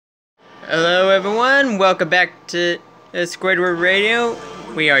Hello everyone, welcome back to Squidward Radio.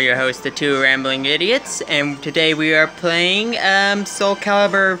 We are your hosts, the two rambling idiots, and today we are playing Soul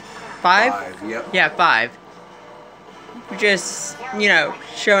Calibur 5? Yep. Yeah, 5. Just, you know,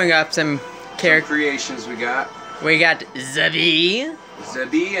 showing off some creations we got. We got Zabi.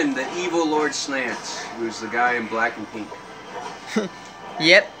 Zabi and the evil Lord Snance, who's the guy in black and pink.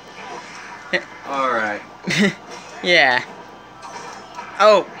 Yep. Alright. Yeah.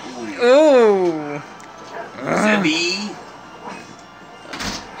 Oh. Ooh. Zabi.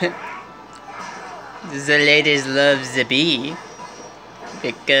 The ladies love Zabi.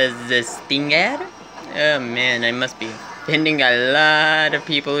 Because the sting ad? Oh man, I must be offending a lot of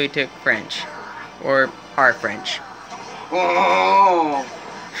people who took French. Or are French. Oh.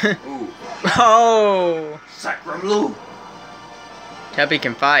 Ooh. Oh. Sacre bleu. Tubby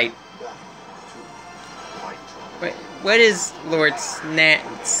can fight. Wait, what is Lord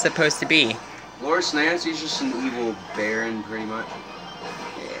Snance supposed to be? Lord Snance, he's just an evil baron, pretty much.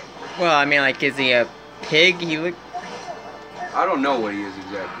 Well, I mean, like, is he a pig? He look. I don't know what he is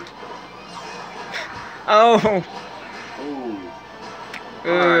exactly. Oh. Ooh.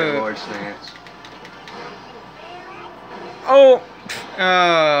 Alright, Lord Snance. Oh.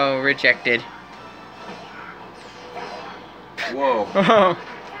 Oh, rejected. Whoa. Oh.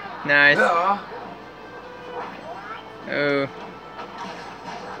 Nice. Yeah. Oh.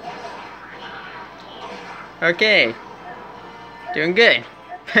 Okay. Doing good.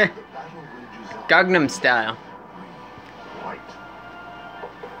 Gangnam style.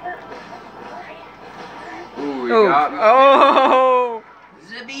 Ooh, you got me. Oh.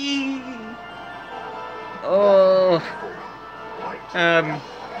 Zabi. Oh.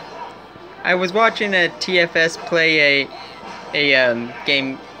 I was watching a TFS play a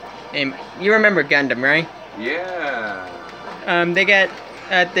game. You remember Gundam, right? Yeah. They got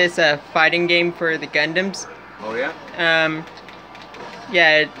this fighting game for the Gundams. Oh yeah.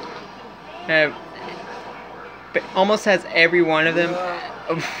 Yeah. But almost has every one of them,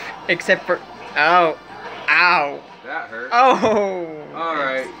 except for ow. That hurt. Oh.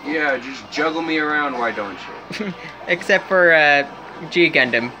 Alright, yeah, just juggle me around, why don't you? Except for G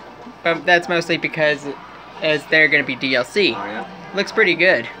Gundam, but that's mostly because as they're gonna be DLC. Oh yeah. Looks pretty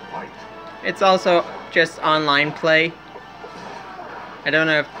good. It's also just online play. I don't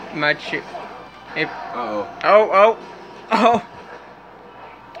know if much. If. Uh-oh. Oh.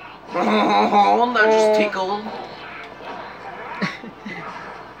 Oh, that just tickled.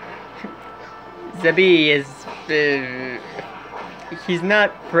 Zabi is. He's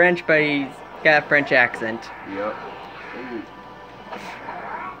not French, but he's got a French accent. Yep. Ooh.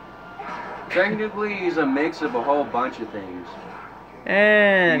 Technically, he's a mix of a whole bunch of things.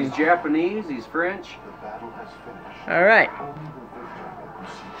 And. He's Japanese, he's French. Alright.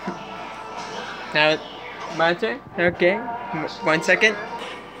 Now, my turn? Okay. 1 second.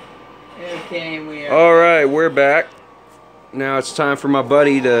 Okay, we are. Alright, we're back. Now it's time for my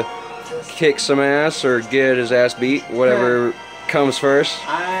buddy to kick some ass or get his ass beat, whatever comes first.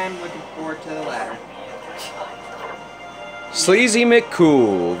 I'm looking forward to the latter. Sleazy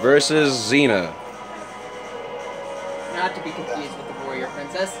McCool versus Xena. Not to be confused with the warrior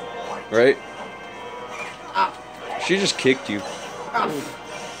princess. Right? Ow. She just kicked you. Ow.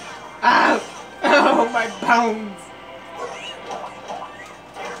 Ow. Oh, my bones.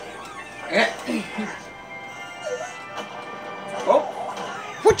 Oh.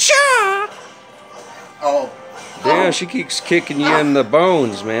 Whatcha? Oh. Damn, she keeps kicking you in the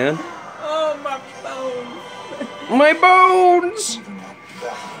bones, man. Oh, my bones. My bones!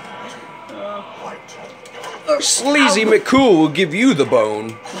 Sleazy McCool will give you the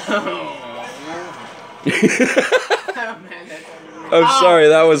bone. I'm sorry,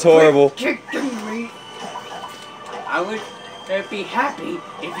 that was horrible. Kicking me. I would be happy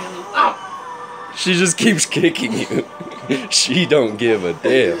if you. Oh. She just keeps kicking you. She don't give a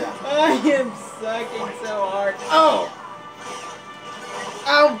damn. I am sucking so hard. Oh.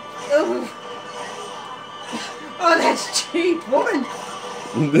 Oh. Oh. Oh, that's cheap, woman.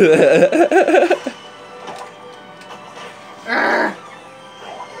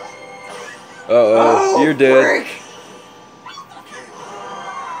 Uh-oh, you're dead. Frick.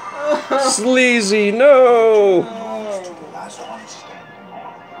 Sleazy, no!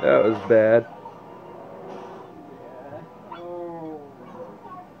 That was bad.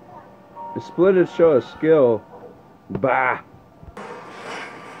 The split is show a skill. Bah.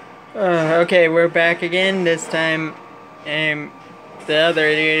 Okay, we're back again. This time, the other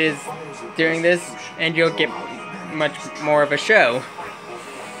idiot is doing this, and you'll get much more of a show.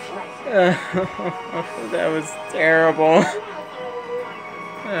 That was terrible.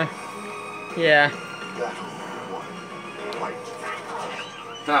 Yeah.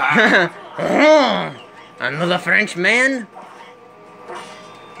 Ah, Another French man?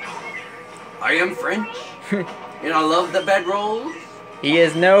 I am French, and I love the bedrolls. He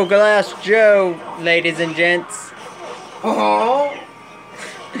is no Glass Joe, ladies and gents. Oh,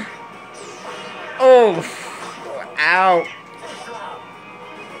 Oh! Ow!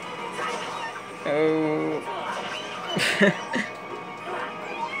 Oh.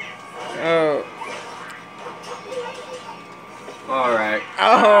 Oh. all right.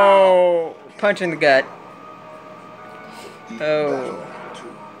 Oh! Punch in the gut. Oh.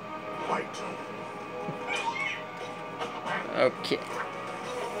 Okay.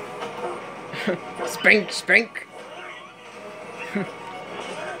 Sprink, sprink.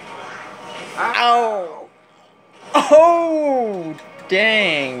 Ow! Oh!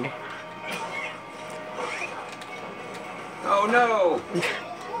 Dang. Oh no!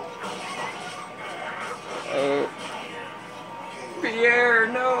 Oh. Pierre,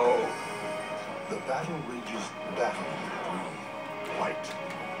 no! The battle rages battle. White.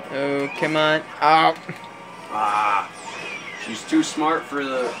 Oh, come on. Oh. Ah, she's too smart for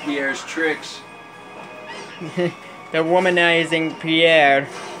the Pierre's tricks. The womanizing Pierre.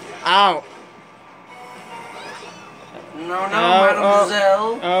 Ow. No,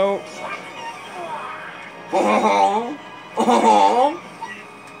 mademoiselle. Oh. Oh, oh.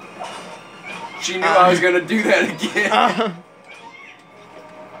 She knew I was gonna do that again.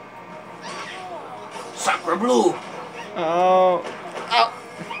 Sacre bleu. Oh. Oh.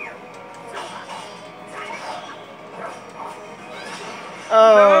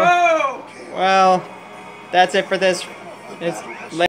 Oh. No. Well, that's it for this. It's